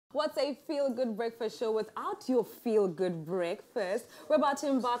What's a feel-good breakfast show without your feel-good breakfast? We're about to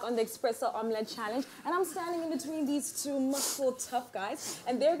embark on the Expresso Omelette challenge, and I'm standing in between these two muscle tough guys,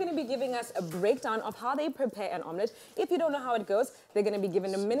 and they're going to be giving us a breakdown of how they prepare an omelette. If you don't know how it goes, they're going to be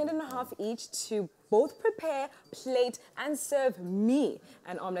given 1.5 minutes each to both prepare, plate, and serve me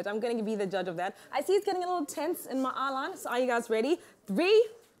an omelette. I'm going to be the judge of that. I see it's getting a little tense in my eye line, so are you guys ready? 3,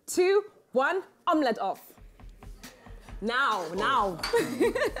 2, 1, omelette off. Now.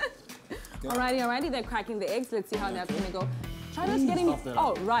 Alrighty, they're cracking the eggs. Let's see how that's gonna go. Try not getting me.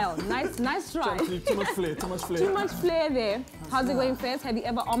 Oh, Ryle, nice try. Too much flair. Too much flair there. How's it going, Fez? Have you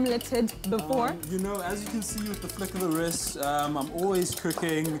ever omeletted before? You know, as you can see with the flick of the wrist, I'm always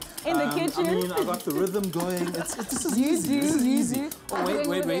cooking. In the kitchen? I mean, I got the rhythm going. This is You easy. do. Oh,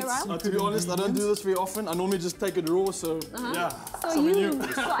 wait. To be honest, I don't do this very often. I normally just take it raw, so yeah. So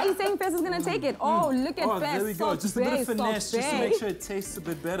are you saying Fez is gonna take it? Oh, look at Fez. There we go. Just a bit of finesse, just to make sure it tastes a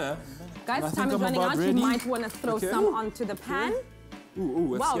bit better. Guys, time is running out. You might want to throw some onto the pan.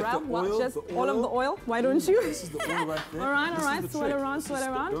 Ooh, wow, Ralph, just all of the oil. Why don't you? This is the oil right there. All right. Swirl around.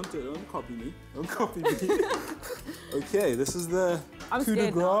 Don't copy me. Okay, this is the I'm coup de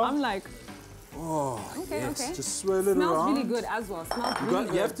scared grace. now. I'm like, okay. Just swirl it smells around. really good as well. Smells really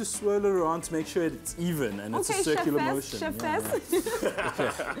good. You have to swirl it around to make sure it's even and it's a circular motion. Chef Fez.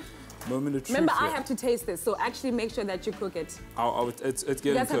 Okay. Moment of truth. Remember, I have to taste this, so actually make sure that you cook it. It's getting cooked.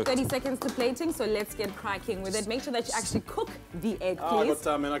 You guys have 30 seconds to plating, so let's get cracking with it. Make sure that you actually cook the egg, please. I got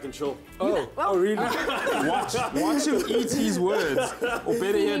time, man. I can chill. Oh, really? Watch him eat his words. Or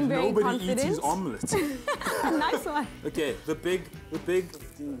better yet, nobody eats his omelette. Nice one. Okay, the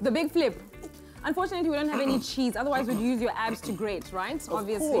big flip. Unfortunately, we don't have any cheese. Otherwise, we'd use your abs to grate, right?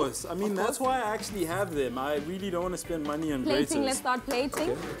 Obviously. Of course. I mean, that's why I actually have them. I really don't want to spend money on plating. graters. Let's start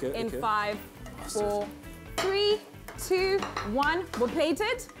plating. Okay. 5, 4, 3, 2, 1. We're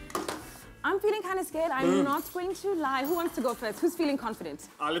plated. I'm feeling kind of scared. I'm not going to lie. Who wants to go first? Who's feeling confident?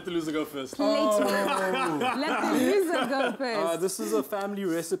 I'll let the loser go first. Let the loser go first. This is a family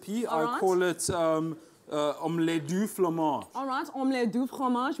recipe. I call it omelette du fromage. All right, omelette du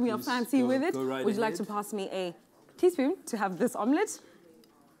fromage. We are fancy with it. Would you like to pass me a teaspoon to have this omelette?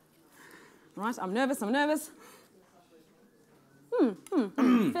 All right, I'm nervous.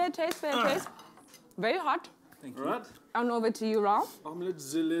 Fair taste. Very hot. Thank you. Right. And over to you, Ralph. Omelette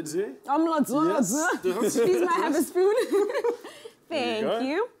zilidze. Omelette. Yes. Please, may I have a spoon? Thank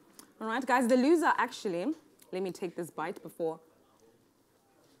you. All right, guys, the loser actually, let me take this bite before.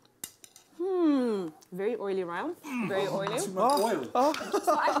 Very oily, Ryan. Very oily. Oil.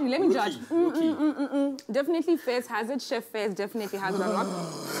 So actually, let me judge. Definitely Fez has it. Chef Fez definitely has it.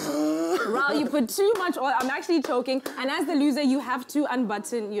 Rao, you put too much oil. I'm actually choking. And as the loser, you have to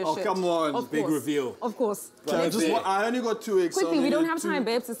unbutton your shirt. Oh, come on. Of Big course. reveal. Of course. I only got 2 eggs. Quickly, we don't have time,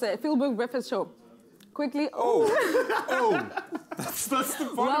 babes. It's a feel-good breakfast show. Quickly. That's the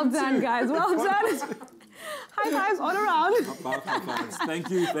bottom. Well done, guys. Well done. High fives all around. High fives. Thank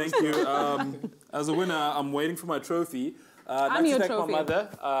you. As a winner, I'm waiting for my trophy. I'm your trophy. My mother.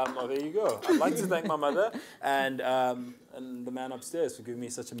 There you go. I'd like to thank my mother and the man upstairs for giving me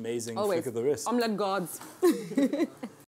such amazing flick of the wrist. Omelette gods.